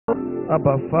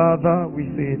Abba Father, we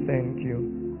say thank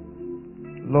you.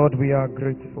 Lord, we are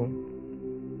grateful.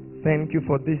 Thank you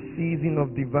for this season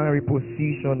of divine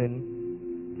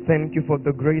repositioning. Thank you for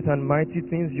the great and mighty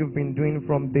things you've been doing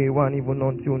from day one even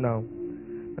until now.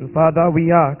 And Father,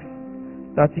 we ask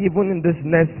that even in this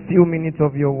next few minutes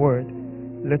of your word,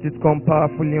 let it come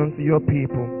powerfully unto your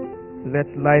people. Let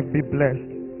life be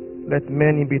blessed. Let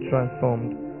many be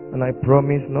transformed. And I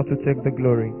promise not to take the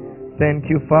glory. Thank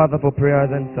you, Father, for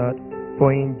prayers answered.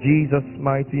 For in Jesus'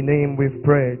 mighty name we've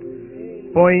prayed.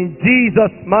 For in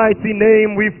Jesus' mighty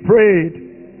name we've prayed.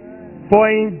 For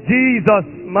in Jesus'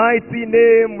 mighty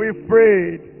name we've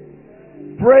prayed.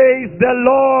 Praise the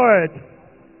Lord.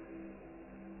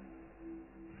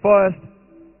 First,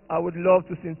 I would love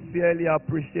to sincerely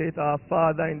appreciate our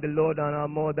Father in the Lord and our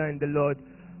Mother in the Lord,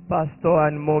 Pastor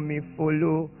and Mommy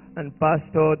Folo and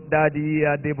Pastor Daddy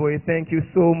Adeboye. Thank you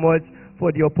so much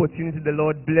for the opportunity. The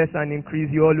Lord bless and increase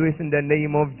you always in the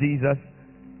name of Jesus.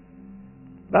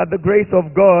 By the grace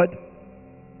of God,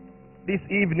 this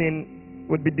evening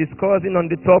we'll be discussing on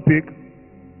the topic,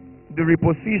 the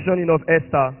repositioning of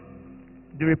Esther.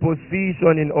 The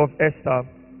repositioning of Esther.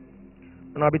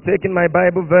 And I'll be taking my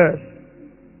Bible verse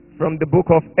from the book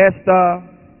of Esther,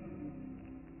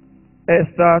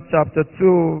 Esther chapter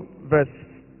 2,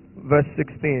 verse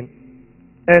 16.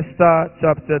 Esther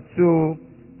chapter 2,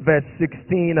 verse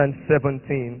 16 and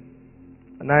 17.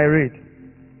 And I read.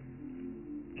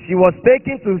 She was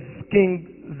taken to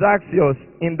King Xerxes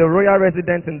in the royal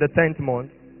residence in the 10th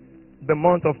month, the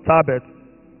month of Tebet,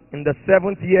 in the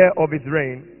 7th year of his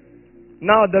reign.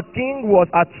 Now the king was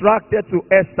attracted to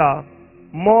Esther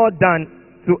more than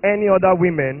to any other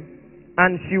women,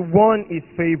 and she won his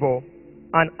favor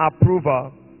and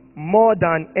approval more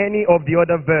than any of the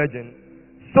other virgins.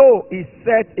 So he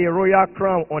set a royal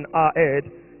crown on her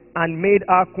head and made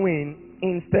her queen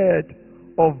instead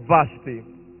of Vashti.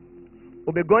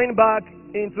 We'll be going back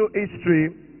into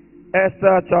history,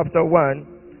 Esther chapter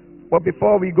 1. But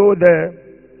before we go there,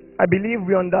 I believe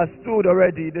we understood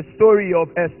already the story of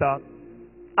Esther.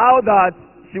 How that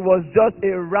she was just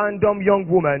a random young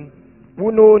woman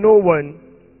who knew no one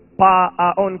par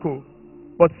her uncle.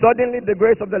 But suddenly the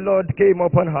grace of the Lord came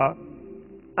upon her,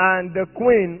 and the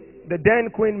queen, the then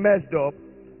queen, messed up,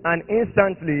 and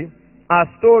instantly her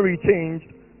story changed,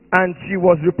 and she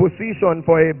was repositioned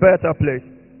for a better place.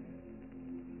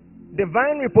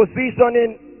 Divine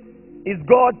repositioning is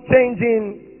God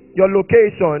changing your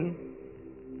location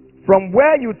from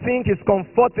where you think is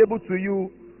comfortable to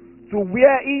you to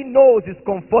where He knows is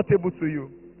comfortable to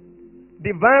you.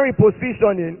 Divine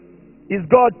repositioning is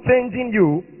God changing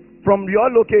you from your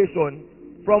location,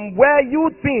 from where you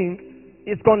think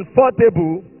is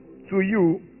comfortable to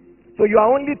you. So you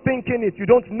are only thinking it, you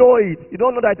don't know it, you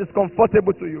don't know that it is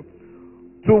comfortable to you,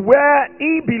 to where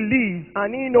He believes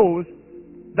and He knows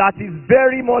that is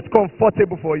very much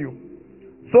comfortable for you.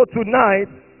 So tonight,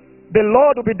 the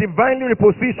Lord will be divinely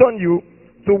reposition you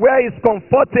to where it's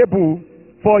comfortable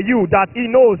for you, that He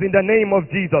knows, in the name of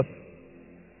Jesus.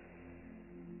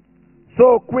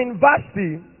 So Queen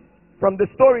Vashti, from the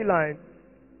storyline,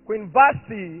 Queen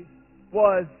Vashti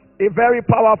was a very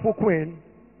powerful queen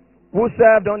who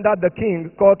served under the king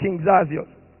called King Xerxes.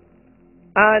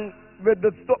 And with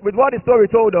what the story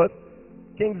told us,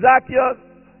 King Xerxes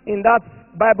in that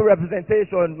Bible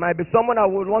representation might be someone I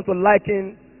would want to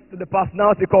liken to the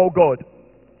personality called God.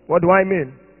 What do I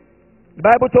mean? The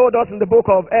Bible told us in the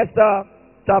book of Esther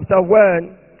chapter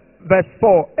 1 verse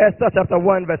 4, Esther chapter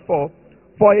 1 verse 4,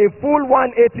 for a full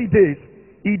 180 days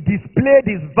he displayed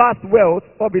his vast wealth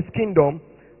of his kingdom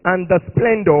and the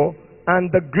splendor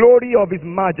and the glory of his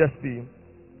majesty.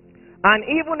 And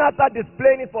even after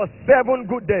displaying it for 7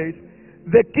 good days,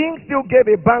 the king still gave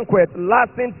a banquet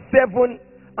lasting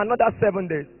another 7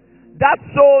 days. That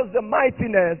shows the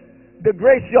mightiness, the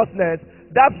graciousness,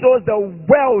 that shows the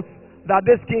wealth that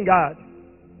this king had.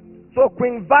 So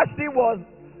Queen Vashti was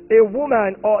a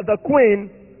woman, or the queen,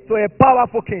 to a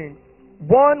powerful king,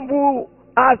 one who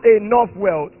has enough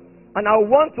wealth. And I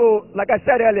want to, like I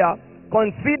said earlier,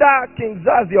 consider King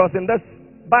Xerxes in this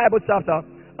Bible chapter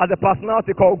as a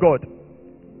personality called God.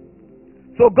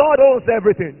 So God owns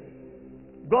everything.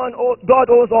 God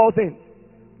owns all things.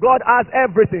 God has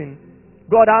everything.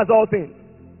 God has all things.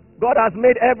 God has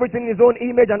made everything in His own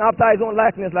image and after His own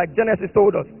likeness, like Genesis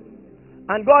told us.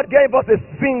 And God gave us a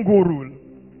single rule,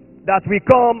 that we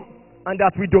come and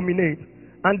that we dominate,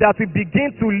 and that we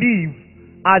begin to live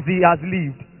as He has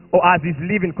lived, or as He's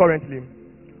living currently.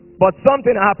 But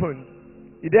something happened.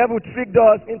 The devil tricked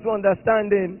us into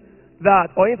understanding that,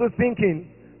 or into thinking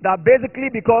that basically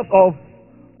because of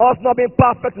us not being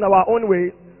perfect in our own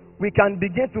ways, we can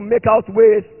begin to make out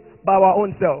ways by our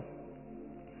own self.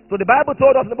 So the Bible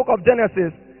told us in the book of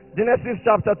Genesis, Genesis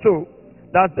chapter 2,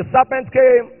 that the serpent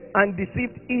came and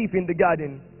deceived Eve in the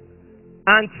garden.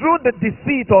 And through the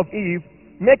deceit of Eve,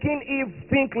 making Eve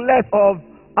think less of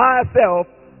herself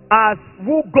as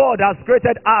who God has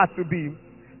created her to be,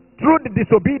 through the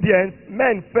disobedience,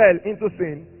 men fell into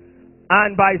sin.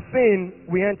 And by sin,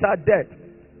 we entered death.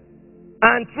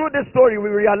 And through this story, we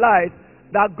realized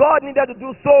that God needed to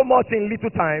do so much in little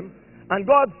time. And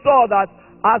God saw that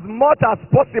as much as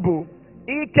possible,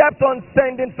 He kept on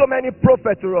sending so many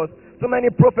prophets to us, so many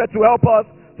prophets to help us,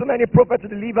 so many prophets to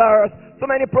deliver us, so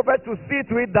many prophets to see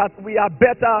to it that we are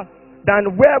better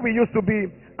than where we used to be,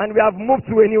 and we have moved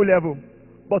to a new level.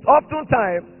 But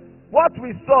oftentimes, what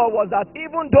we saw was that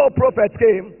even though prophets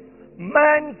came,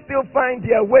 men still find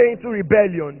their way into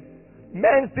rebellion.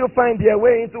 Men still find their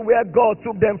way into where God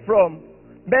took them from.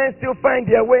 Men still find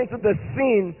their way into the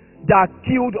sin that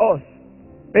killed us.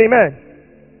 Amen.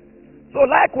 So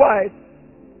likewise,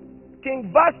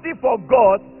 King Vashti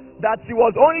forgot that she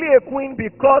was only a queen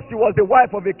because she was the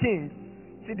wife of a king.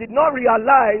 She did not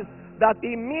realize that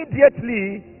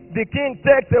immediately the king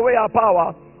takes away her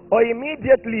power, or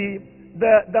immediately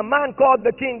the man called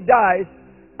the king dies,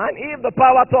 and if the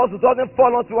power toss doesn't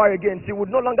fall onto her again, she would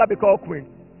no longer be called queen.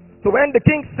 So when the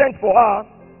king sent for her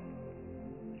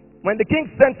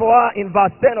in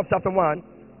verse 10 of chapter 1,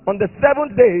 on the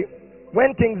 7th day,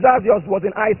 when King Xerxes was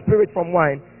in high spirit from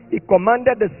wine, he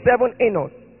commanded the 7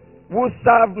 eunuchs who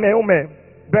served Meume,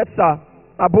 Betsa,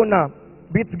 Abuna,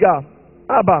 Bitga,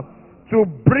 Abba, to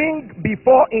bring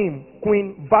before him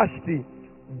Queen Vashti,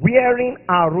 wearing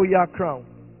a royal crown.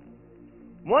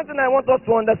 One thing I want us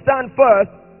to understand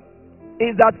first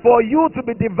is that for you to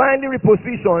be divinely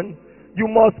repositioned, you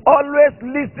must always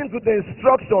listen to the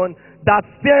instruction that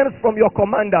stems from your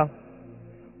commander.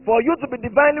 For you to be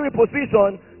divinely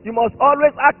repositioned, you must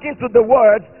always hearken to the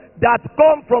words that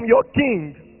come from your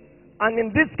king. And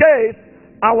in this case,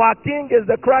 our king is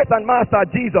the Christ and Master,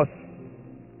 Jesus.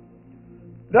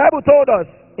 The Bible told us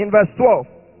in verse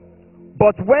 12,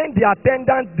 but when the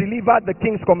attendants delivered the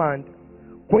king's command,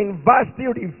 Queen Vashti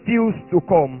refused to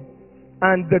come,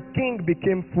 and the king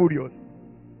became furious.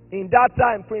 In that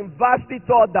time, Queen Vashti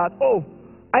thought that, oh,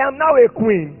 I am now a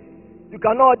queen. You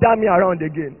cannot order me around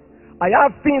again. I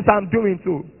have things I'm doing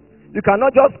too. You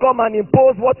cannot just come and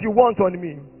impose what you want on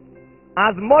me.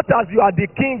 As much as you are the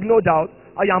king, no doubt,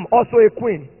 I am also a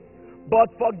queen.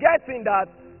 But forgetting that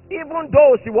even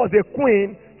though she was a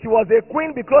queen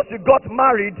because she got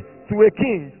married to a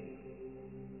king.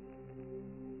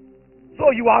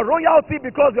 So you are royalty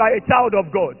because you are a child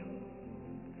of God.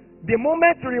 The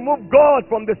moment you remove God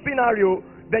from the scenario,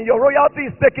 then your royalty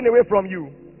is taken away from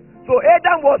you. So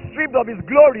Adam was stripped of his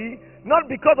glory, not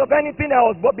because of anything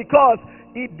else, but because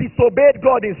he disobeyed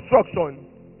God's instruction.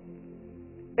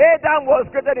 Adam was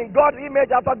created in God's image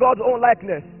after God's own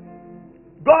likeness.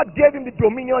 God gave him the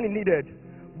dominion he needed.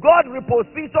 God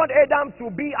repositioned Adam to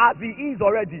be as he is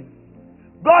already.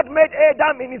 God made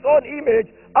Adam in his own image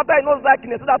after his own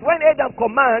likeness, so that when Adam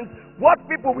commands, what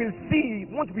people will see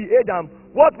won't be Adam.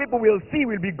 What people will see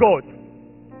will be God.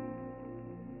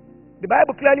 The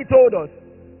Bible clearly told us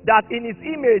that in his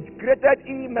image created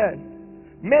he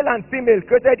man. Male and female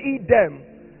created he them.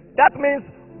 That means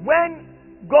when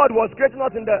God was creating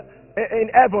us in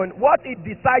heaven, what he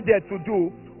decided to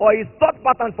do, or his thought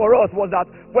pattern for us, was that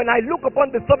when I look upon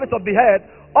the surface of the earth,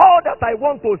 all that I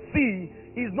want to see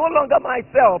is no longer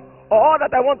myself, or all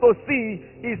that I want to see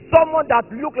is someone that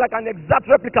looks like an exact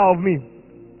replica of me.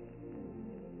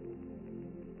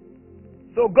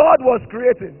 So God was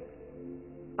creating,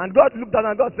 and God looked at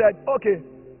and God said, okay,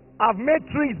 I've made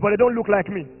trees, but they don't look like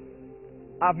me.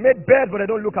 I've made birds, but they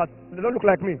don't look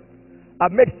like me.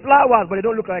 I've made flowers, but they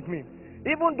don't look like me.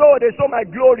 Even though they show my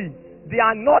glory, they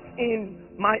are not in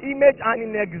my image and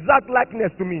in exact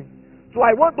likeness to me. So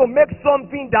I want to make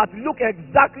something that look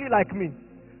exactly like me.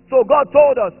 So God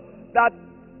told us that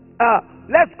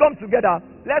let's come together.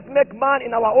 Let's make man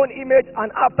in our own image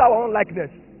and after our own likeness.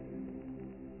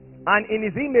 And in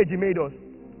his image he made us.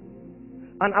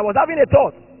 And I was having a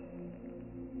thought,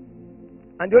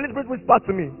 and the Holy Spirit whispered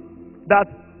to me that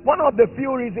one of the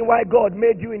few reasons why God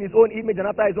made you in his own image and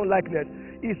after his own likeness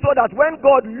is so that when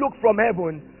God looks from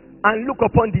heaven and look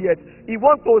upon the earth, he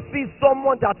wants to see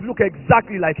someone that look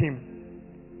exactly like him.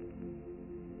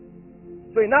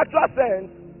 So in actual sense,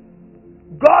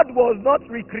 God was not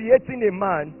recreating a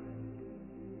man.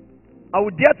 I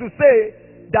would dare to say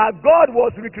that God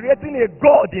was recreating a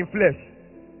God in flesh.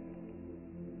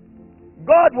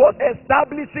 God was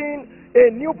establishing a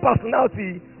new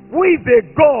personality who is a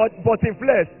God but in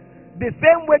flesh. The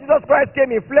same way Jesus Christ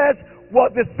came in flesh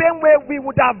was the same way we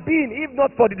would have been if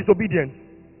not for the disobedience.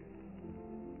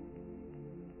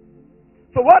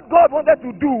 So what God wanted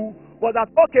to do was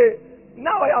that, okay,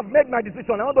 now I have made my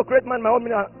decision. I want to create man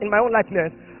in my own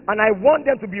likeness, and I want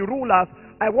them to be rulers.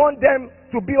 I want them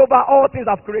to be over all things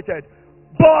I've created.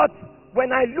 But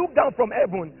when I look down from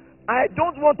heaven, I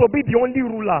don't want to be the only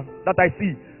ruler that I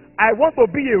see. I want to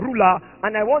be a ruler,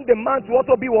 and I want the man to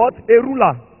also be what? A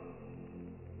ruler.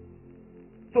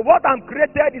 So what I'm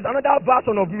created is another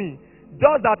version of me.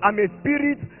 Just that I'm a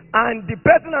spirit, and the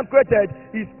person I'm created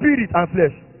is spirit and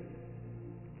flesh.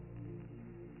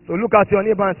 So look at your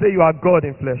neighbor and say, you are God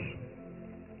in flesh.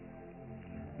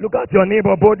 Look at your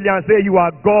neighbor boldly and say, you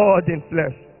are God in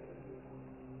flesh.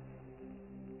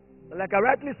 Like I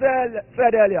rightly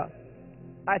said earlier,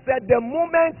 I said the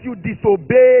moment you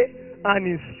disobey an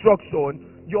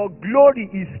instruction, your glory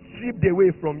is stripped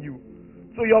away from you.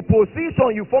 So your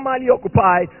position you formerly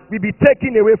occupy will be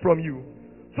taken away from you.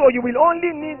 So you will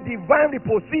only need divine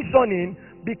repositioning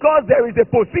because there is a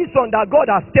position that God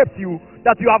has kept you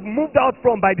that you have moved out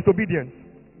from by disobedience.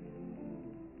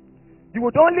 You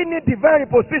would only need divine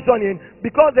repositioning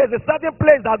because there's a certain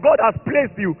place that God has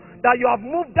placed you that you have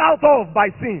moved out of by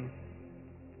sin.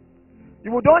 You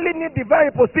would only need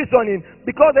divine repositioning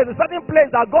because there's a certain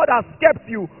place that God has kept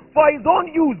you for his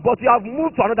own use, but you have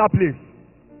moved to another place.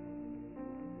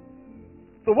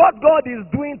 So what God is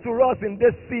doing to us in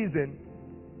this season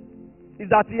is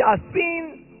that he has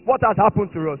seen what has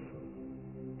happened to us.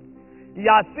 He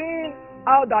has seen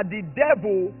how that the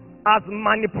devil has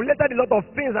manipulated a lot of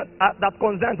things that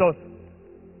concerns us.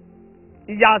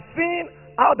 He has seen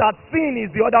how that sin is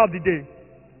the order of the day.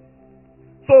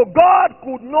 So God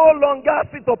could no longer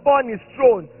sit upon his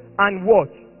throne and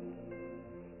watch.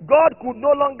 God could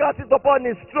no longer sit upon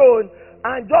his throne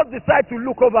and just decide to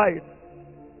look over it.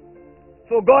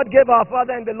 So God gave our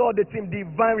Father and the Lord the team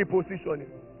divine repositioning.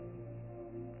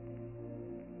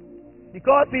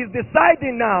 Because he's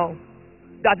deciding now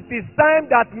that it is time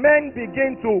that men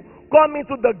begin to come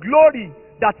into the glory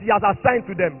that he has assigned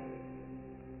to them.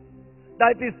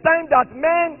 That it is time that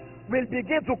men will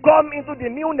begin to come into the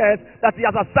newness that he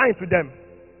has assigned to them.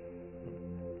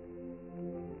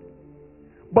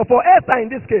 But for Esther in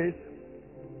this case,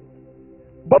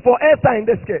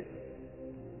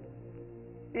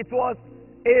 it was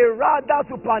a rather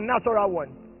supernatural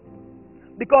one.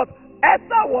 Because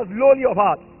Esther was lowly of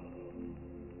heart.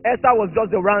 Esther was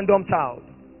just a random child.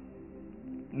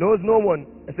 Knows no one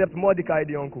except Mordecai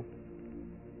the uncle.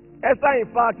 Esther in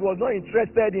fact was not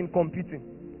interested in competing.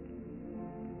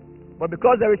 But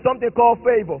because there is something called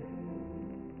favor.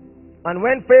 And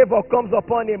when favor comes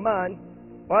upon a man,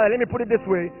 well, let me put it this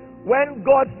way. When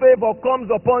God's favor comes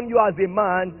upon you as a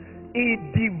man, he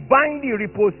divinely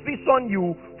repositions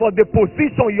you for the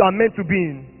position you are meant to be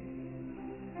in.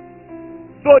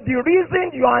 So the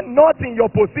reason you are not in your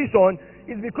position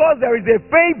is because there is a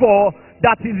favor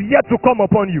that is yet to come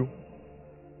upon you.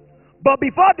 But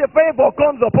before the favor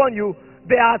comes upon you,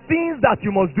 there are things that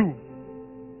you must do.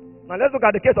 Now let's look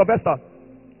at the case of Esther.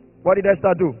 What did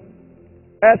Esther do?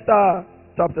 Esther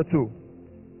chapter 2.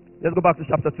 Let's go back to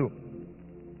chapter 2.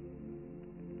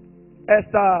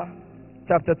 Esther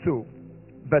chapter 2,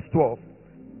 verse 12.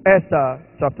 Esther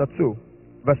chapter 2,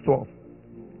 verse 12.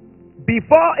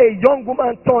 Before a young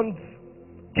woman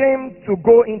came to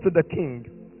go into the king,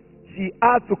 she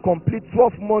had to complete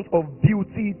 12 months of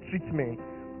beauty treatment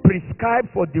prescribed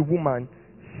for the woman,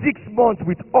 6 months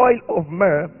with oil of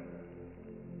myrrh,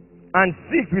 and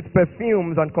 6 with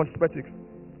perfumes and cosmetics.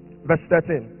 Verse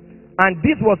 13. And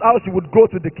this was how she would go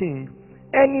to the king.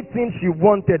 Anything she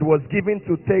wanted was given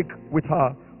to take with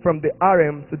her from the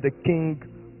harem to the king's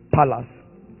palace.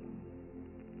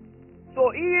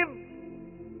 So if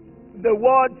the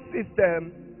world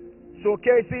system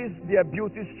showcases their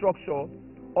beauty structure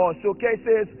or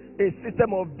showcases a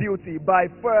system of beauty by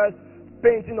first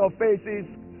painting of faces,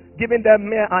 giving them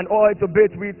myrrh and oil to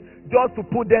bathe with, just to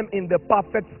put them in the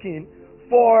perfect skin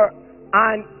for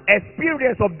an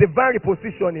experience of divine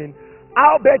repositioning,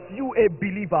 I'll bet you a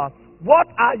believer, what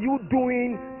are you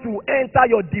doing to enter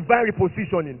your divine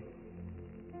repositioning?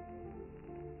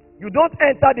 You don't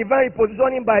enter divine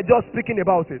repositioning by just speaking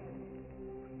about it.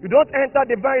 You don't enter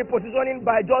divine repositioning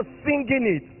by just singing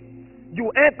it. You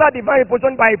enter divine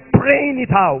repositioning by praying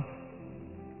it out.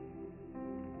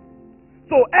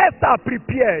 So Esther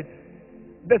prepared.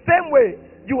 The same way,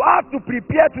 you have to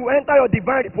prepare to enter your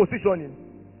divine repositioning.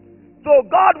 So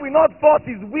God will not force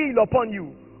his will upon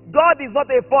you. God is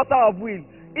not a forcer of will.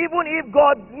 Even if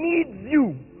God needs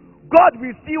you, God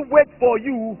will still wait for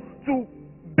you to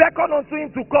beckon unto him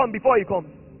to come before he comes.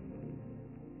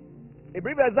 A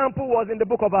brief example was in the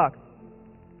book of Acts.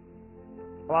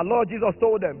 Our Lord Jesus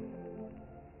told them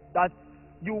that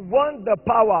you want the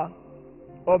power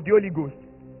of the Holy Ghost,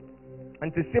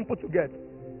 and it is simple to get.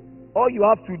 All you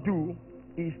have to do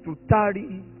is to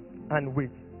tarry and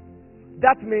wait.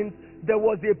 That means there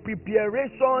was a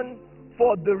preparation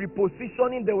for the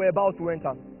repositioning they were about to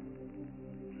enter.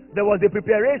 There was a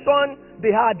preparation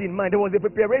they had in mind. There was a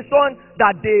preparation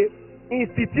that they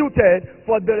instituted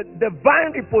for the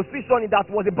divine repositioning that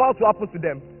was about to happen to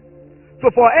them. So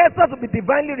for Esther to be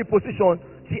divinely repositioned,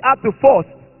 she had to first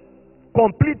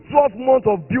complete 12 months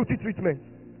of beauty treatment.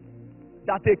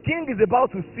 That a king is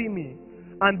about to see me,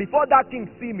 and before that king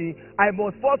see me, I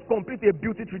must first complete a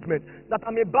beauty treatment. That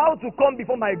I'm about to come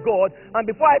before my God, and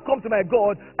before I come to my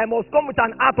God, I must come with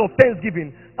an act of thanksgiving.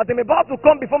 That I'm about to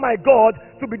come before my God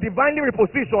to be divinely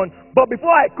repositioned, but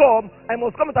before I come, I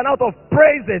must come with an act of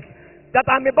praises. That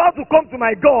I'm about to come to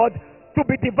my God to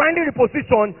be divinely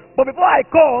repositioned, but before I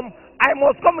come, I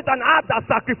must come with an act of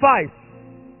sacrifice.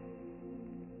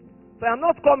 So I am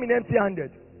not coming empty-handed.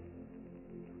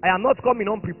 I am not coming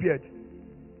unprepared.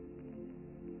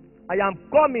 I am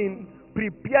coming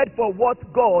prepared for what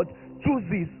God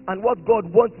chooses and what God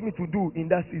wants me to do in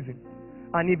that season.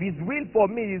 And if His will for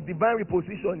me is divine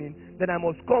repositioning, then I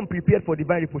must come prepared for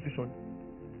divine reposition.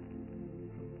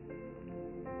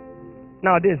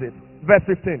 Now this is verse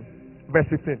 15. Verse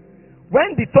 15.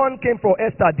 When the turn came for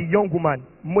Esther, the young woman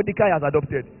Mordecai has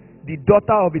adopted, the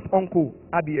daughter of his uncle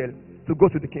Abiel, to go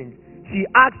to the king, she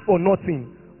asked for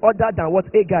nothing other than what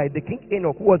Agai, the king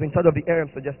Enoch, who was in charge of the harem,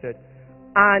 suggested.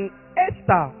 And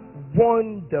Esther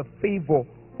won the favor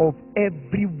of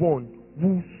everyone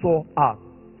who saw her.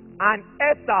 And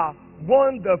Esther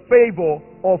won the favor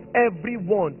of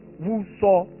everyone who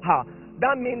saw her.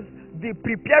 That means the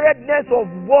preparedness of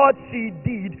what she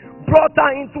did brought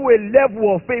her into a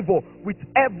level of favor with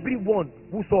everyone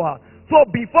who saw her. So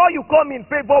before you come in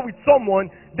favor with someone,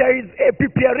 there is a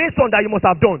preparation that you must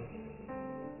have done.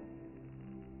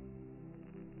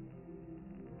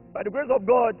 By the grace of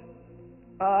God,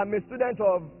 I'm a student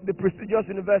of the prestigious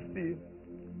university,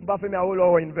 Bafemi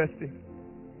Awolowo University.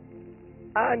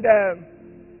 And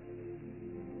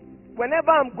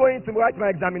whenever I'm going to write my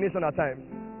examination at times,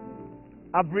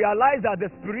 I've realized that the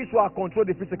spiritual control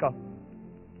the physical.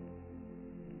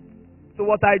 So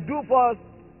what I do first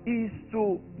is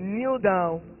to kneel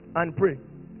down and pray.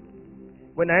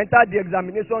 When I enter the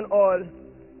examination hall,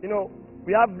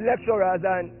 we have lecturers,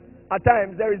 and at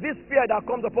times there is this fear that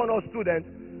comes upon us students,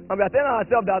 and we are telling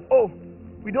ourselves that,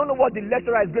 we don't know what the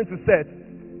lecturer is going to say.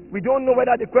 We don't know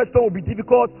whether the question will be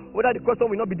difficult, whether the question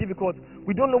will not be difficult.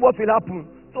 We don't know what will happen.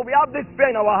 So we have this fear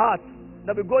in our hearts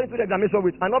that we go into the examination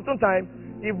with. And oftentimes,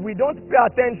 if we don't pay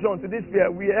attention to this fear,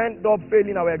 we end up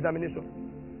failing our examination.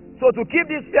 So to keep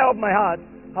this fear of my heart,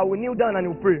 I will kneel down and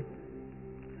will pray.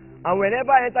 And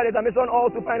whenever I enter the examination hall,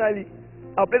 finally,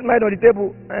 I'll place my head on the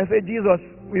table and say, Jesus,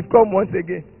 we've come once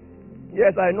again.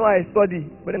 Yes, I know I study,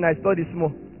 but then I study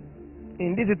small.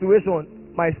 In this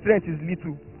situation, my strength is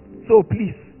little. So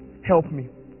please, help me.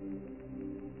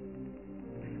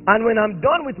 And when I'm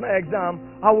done with my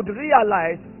exam, I would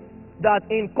realize that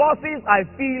in courses I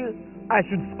feel I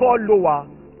should score lower,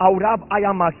 I would have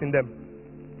higher marks in them.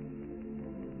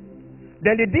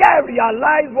 Then the day I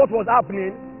realized what was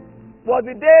happening was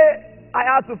the day I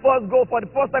had to first go for the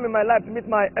first time in my life to meet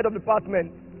my head of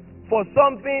department for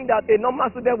something that a normal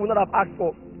student would not have asked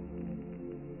for.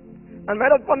 And my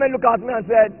head of department looked at me and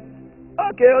said,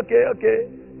 okay.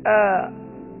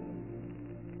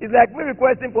 It's like me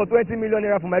requesting for 20 million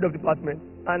naira from my head of department,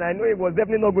 and I know he was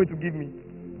definitely not going to give me.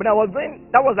 But that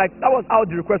was how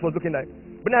the request was looking like.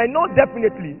 But I know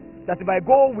definitely that if I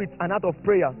go with an act of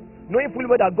prayer, knowing fully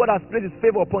well that God has placed His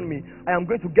favor upon me, I am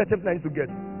going to get everything I need to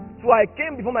get. So I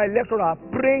came before my lecturer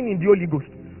praying in the Holy Ghost.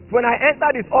 So when I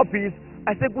entered his office,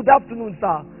 I said, "Good afternoon,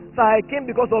 sir. Sir, I came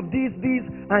because of this,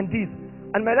 and this."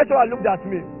 And my lecturer looked at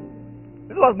me.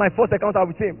 This was my first encounter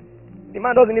with him. The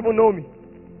man doesn't even know me.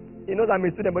 He knows I'm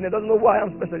a student, but he doesn't know who I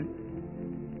am specially.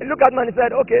 He looked at me and he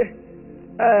said, "Okay,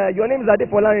 your name is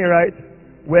Adefolarin, right?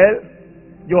 Well,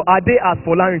 your Ade has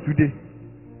Folarin today."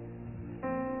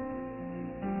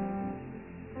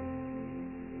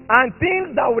 And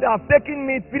things that would have taken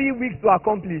me 3 weeks to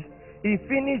accomplish, he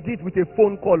finished it with a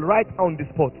phone call right on the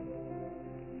spot.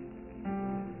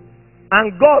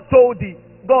 And God told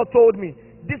me,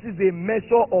 "This is a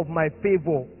measure of my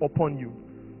favor upon you."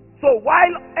 So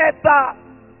while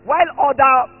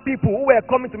other people who were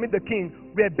coming to meet the king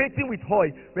were bathing with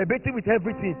oil, were bathing with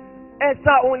everything,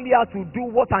 Esther only had to do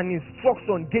what an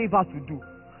instruction gave her to do.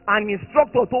 An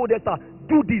instructor told Esther,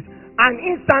 "Do this." And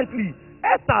instantly,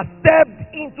 Esther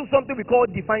stepped into something we call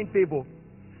divine favor.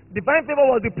 Divine favor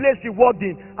was the place she walked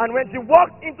in. And when she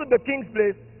walked into the king's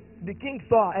place, the king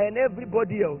saw her and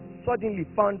everybody else suddenly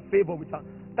found favor with her.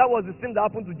 That was the same that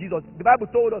happened to Jesus. The Bible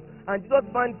told us, and Jesus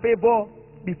found favor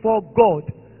before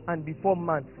God and before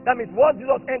man. That means what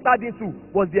Jesus entered into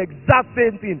was the exact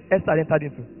same thing Esther entered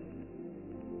into.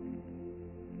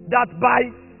 That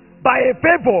by a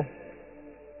favor,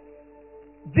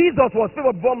 Jesus was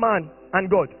favored before man and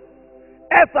God.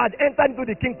 Esther had entered into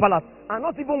the king's palace, and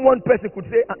not even one person could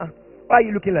say, why are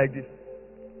you looking like this?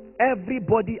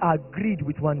 Everybody agreed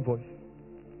with one voice.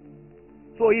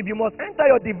 So if you must enter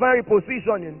your divine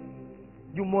repositioning,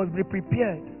 you must be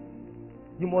prepared.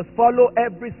 You must follow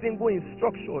every single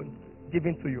instruction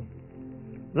given to you.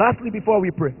 Lastly, before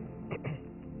we pray,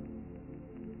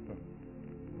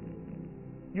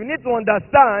 you need to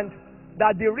understand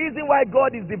that the reason why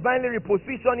God is divinely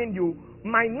repositioning you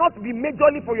might not be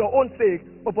majorly for your own sake,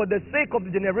 but for the sake of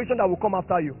the generation that will come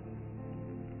after you.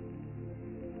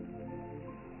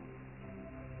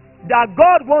 That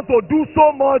God wants to do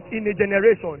so much in a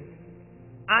generation,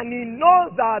 and He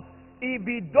knows that if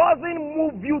He doesn't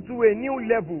move you to a new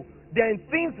level, then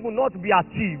things will not be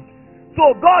achieved.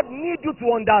 So God needs you to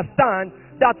understand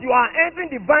that you are entering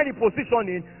divine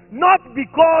repositioning not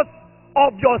because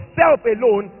of yourself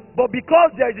alone, but because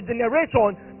there is a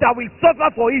generation that will suffer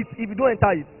for it if you don't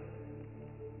enter it.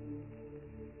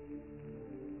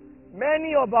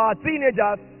 Many of our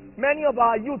teenagers, many of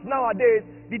our youth nowadays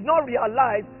did not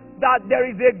realize that there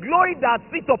is a glory that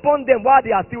sits upon them while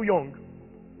they are still young.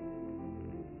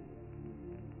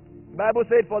 The Bible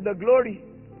said, for the glory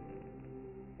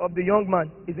of the young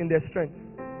man is in their strength.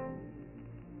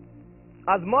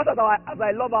 As much as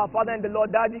I love our Father in the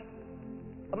Lord, Daddy,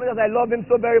 as much as I love Him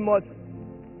so very much,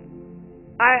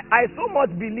 I so much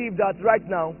believe that right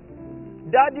now,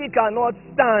 Daddy cannot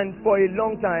stand for a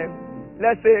long time,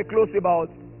 let's say close to about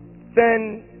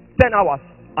 10 hours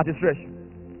at a stretch.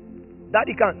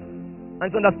 Daddy can't, and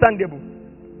it's understandable.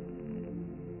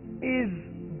 He's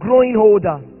growing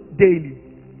older daily.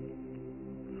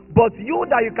 But you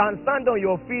that you can stand on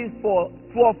your feet for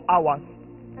 12 hours,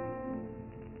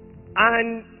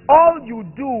 and all you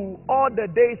do all the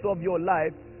days of your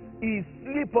life is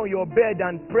sleep on your bed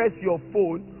and press your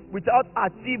phone without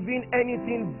achieving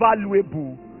anything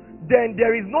valuable, then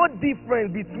there is no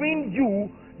difference between you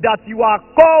that you are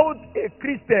called a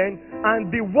Christian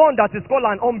and the one that is called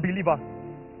an unbeliever.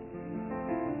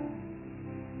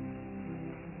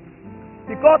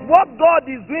 Because what God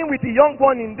is doing with the young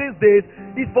one in these days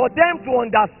is for them to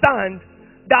understand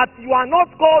that you are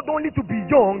not called only to be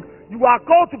young, you are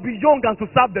called to be young and to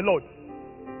serve the Lord.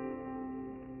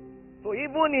 So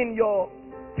even in your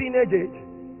teenage age,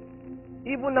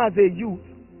 even as a youth,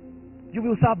 you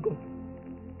will serve God.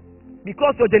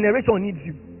 Because your generation needs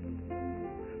you.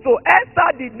 So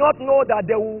Esther did not know that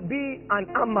there will be an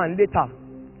Haman later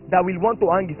that will want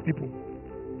to hang his people.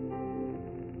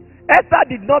 Esther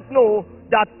did not know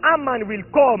that Haman will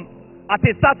come at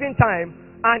a certain time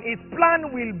and his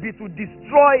plan will be to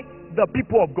destroy the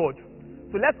people of God.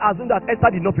 So let's assume that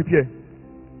Esther did not prepare.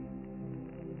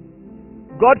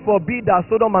 God forbid that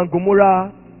Sodom and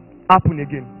Gomorrah happen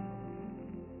again.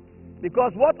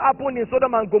 Because what happened in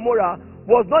Sodom and Gomorrah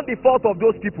was not the fault of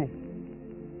those people.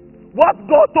 What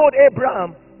God told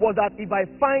Abraham was that if I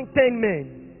find 10 men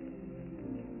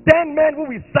who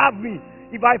will serve me,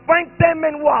 if I find 10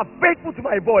 men who are faithful to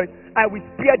my voice, I will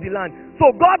spare the land.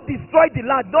 So God destroyed the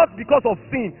land not because of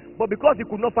sin, but because He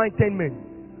could not find 10 men.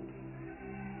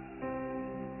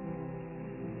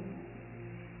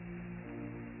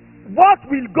 What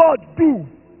will God do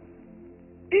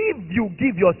if you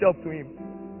give yourself to Him?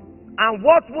 And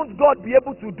what won't God be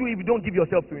able to do if you don't give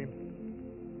yourself to Him?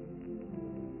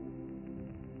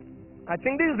 I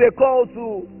think this is a call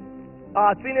to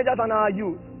our teenagers and our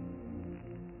youth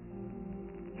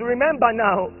to remember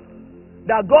now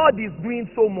that God is doing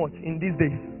so much in these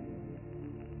days.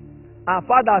 Our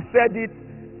father said it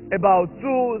about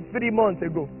 2-3 months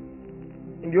ago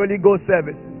in the Holy Ghost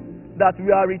service, that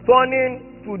we are returning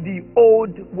to the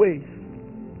old ways.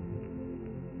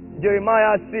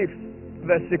 Jeremiah 6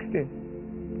 verse 16.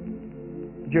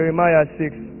 Jeremiah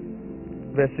 6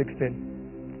 verse 16.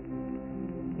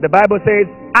 The Bible says,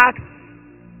 ask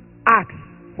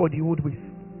for the old ways.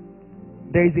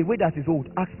 There is a way that is old.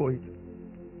 Ask for it.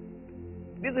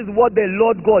 This is what the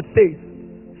Lord God says.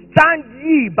 Stand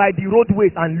ye by the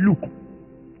roadways and look.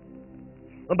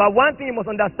 But one thing you must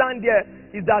understand there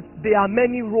is that there are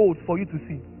many roads for you to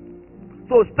see.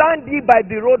 So stand ye by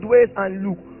the roadways and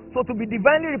look. So to be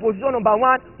divinely repositioned, number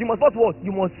one, you must first what?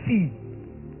 You must see.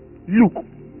 Look.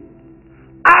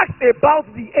 Ask about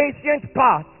the ancient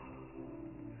path.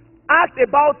 Ask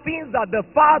about things that the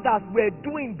fathers were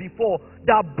doing before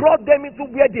that brought them into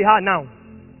where they are now.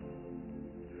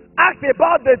 Ask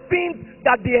about the things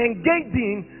that they engaged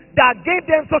in that gave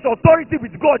them such authority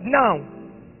with God now.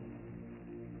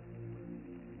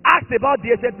 Ask about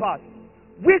the ancient past.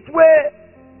 Which way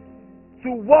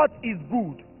to what is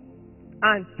good,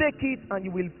 and take it, and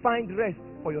you will find rest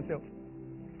for yourself.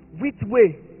 Which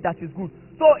way that is good.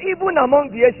 So even among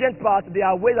the ancient past, there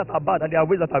are ways that are bad and there are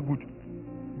ways that are good.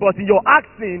 But in your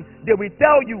asking, they will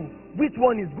tell you which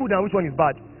one is good and which one is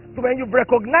bad. So when you've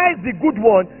recognized the good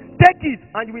one, take it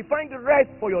and you will find the rest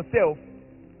for yourself.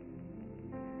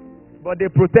 But they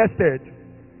protested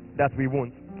that we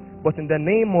won't. But in the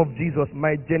name of Jesus,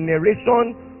 my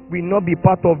generation will not be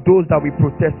part of those that will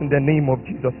protest in the name of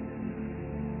Jesus.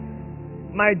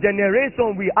 My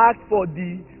generation will ask for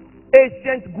the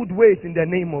ancient good ways in the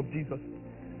name of Jesus.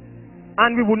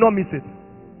 And we will not miss it.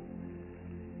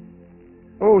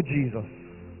 Oh Jesus.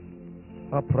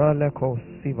 The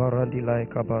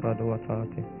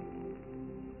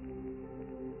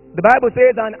Bible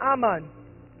says an Aman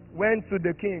went to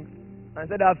the king and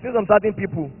said, I've seen some certain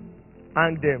people,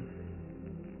 hang them,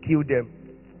 kill them.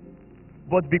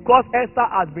 But because Esther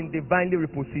has been divinely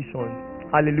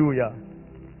repositioned, hallelujah.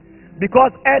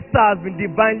 Because Esther has been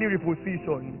divinely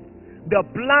repositioned, the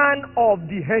plan of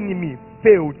the enemy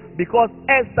failed because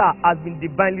Esther has been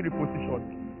divinely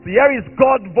repositioned. So here is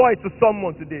God's voice to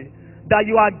someone today, that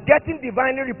you are getting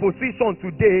divinely repositioned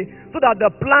today so that the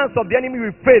plans of the enemy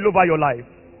will fail over your life.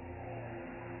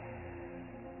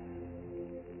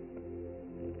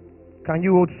 Can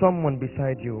you hold someone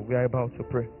beside you? We are about to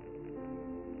pray.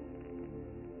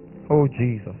 Oh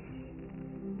Jesus.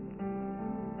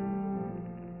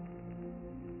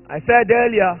 I said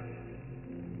earlier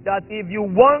that if you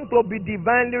want to be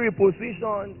divinely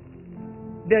repositioned,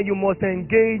 then you must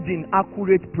engage in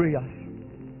accurate prayers.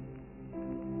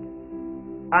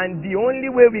 And the only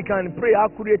way we can pray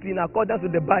accurately in accordance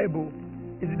with the Bible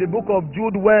is in the book of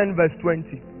Jude 1 verse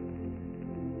 20.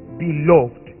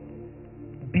 Beloved,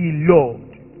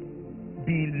 beloved,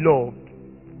 beloved,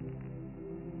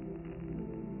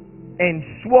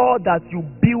 ensure that you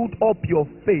build up your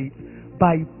faith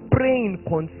by praying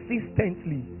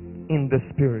consistently in the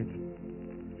Spirit.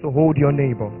 So hold your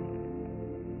neighbor.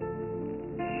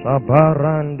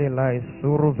 Sabarande lai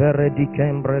survere di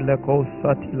kembre le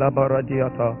kosati la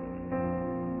baradiata.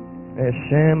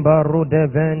 Eshembaru de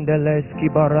vende le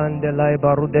skibarande lai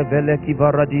baru de vele ki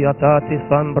baradiata ti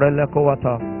sambre le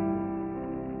koata.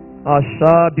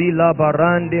 Ashabi la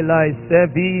barande lai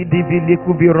sevi di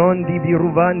viliku birondi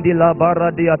biruvandi la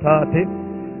baradiata.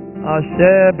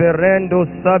 Ashe berendo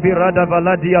sabirada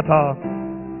valadiata.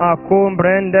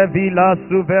 Akombrende vila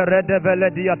suverede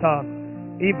velediata.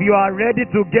 If you are ready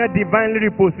to get divinely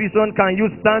repositioned, can you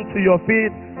stand to your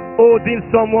feet, holding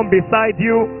someone beside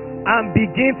you, and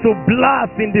begin to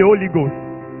blast in the Holy Ghost?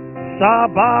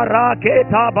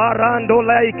 Sabaraketa barando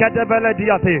laikete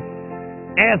velediate.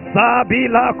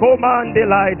 Esabila komande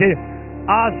laide.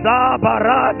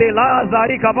 Azabara de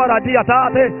lazari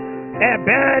kavaradiatate.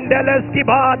 Ebendeles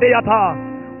kibadeata.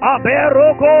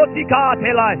 Aberoko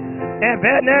tikatelai.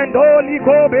 Evenendo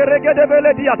liko beregede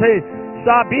velediate.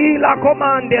 Sabila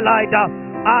komande laida.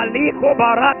 Aliko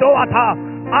barato ata.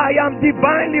 I am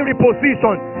divinely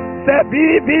repositioned.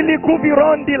 Sebi vili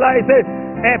kuvirondi laise.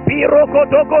 Epiroko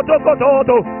toko toko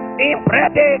todo.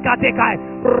 Imprede katekai.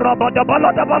 Roboda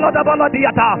baloda baloda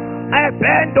baladiata.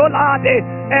 Ebendolade.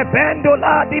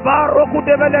 Ebendoladi baroku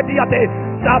de velediate.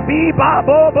 Sabiba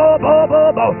bo bo bo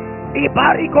bo bo.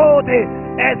 Ibarikode.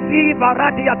 Esiva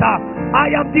radiata. I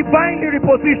am divinely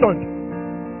repositioned.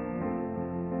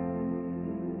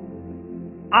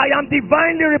 I am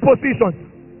divinely repositioned.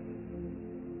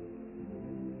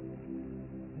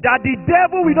 That the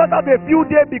devil will not have a few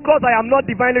days because I am not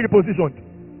divinely repositioned.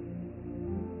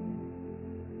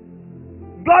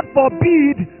 God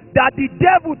forbid that the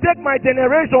devil take my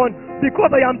generation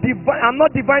because I'm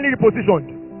not divinely repositioned.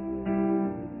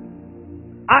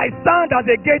 I stand as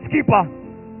a gatekeeper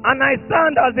and I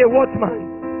stand as a watchman.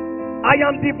 I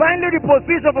am divinely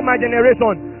repositioned for my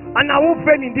generation and I won't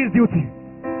fail in this duty.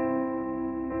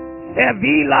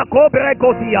 Evila kobre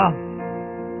kotia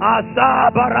asa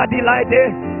baradilaite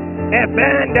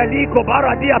evendeliko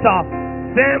baradiata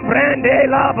sembrende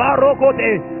la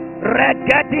barokote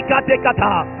reketi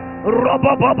katekata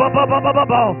robo bobo bobo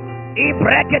bobo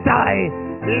ibreketai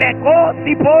leko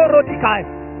siporo dikai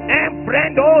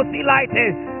emprendo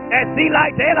silaite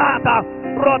esilaite lata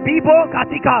robibo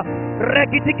katika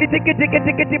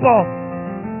rekitikitikitikitibo.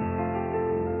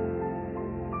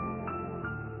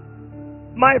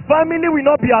 My family will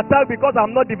not be attacked because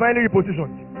I'm not divinely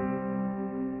repositioned.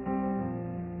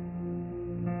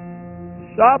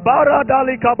 Sabara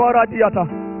dali kabara diata.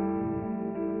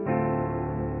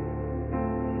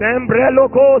 Sembre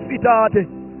loco citate.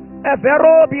 E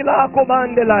vero bila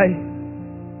comandelai.